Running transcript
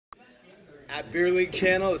At Beer League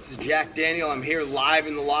Channel, this is Jack Daniel. I'm here live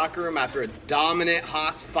in the locker room after a dominant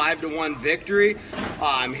Hawks 5-1 victory.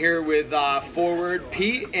 I'm here with forward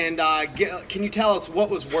Pete, and can you tell us what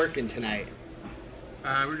was working tonight?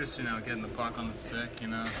 We're just, getting the puck on the stick,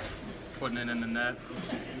 putting it in the net.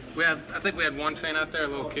 I think we had one fan out there, a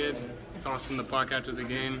little kid, tossing the puck after the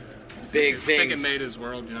game. Big things. I think it made his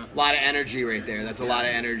world, A lot of energy right there. That's a lot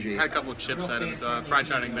of energy. Had a couple of chips at him. Probably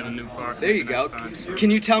trying to get a new puck. There you go. Time, so.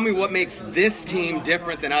 Can you tell me what makes this team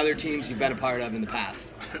different than other teams you've been a part of in the past?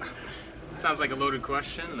 Sounds like a loaded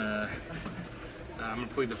question. I'm going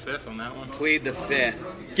to plead the fifth on that one. Plead the fifth.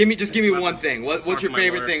 Give me one thing. What's your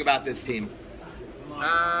favorite thing about this team?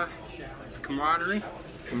 Camaraderie.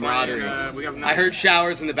 Camaraderie. I heard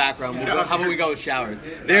showers in the background. How about we go with showers?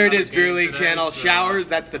 There it is, Beer League Channel. Showers,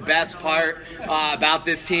 that's the best part about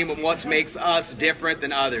this team and what makes us different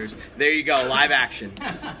than others. There you go, live action.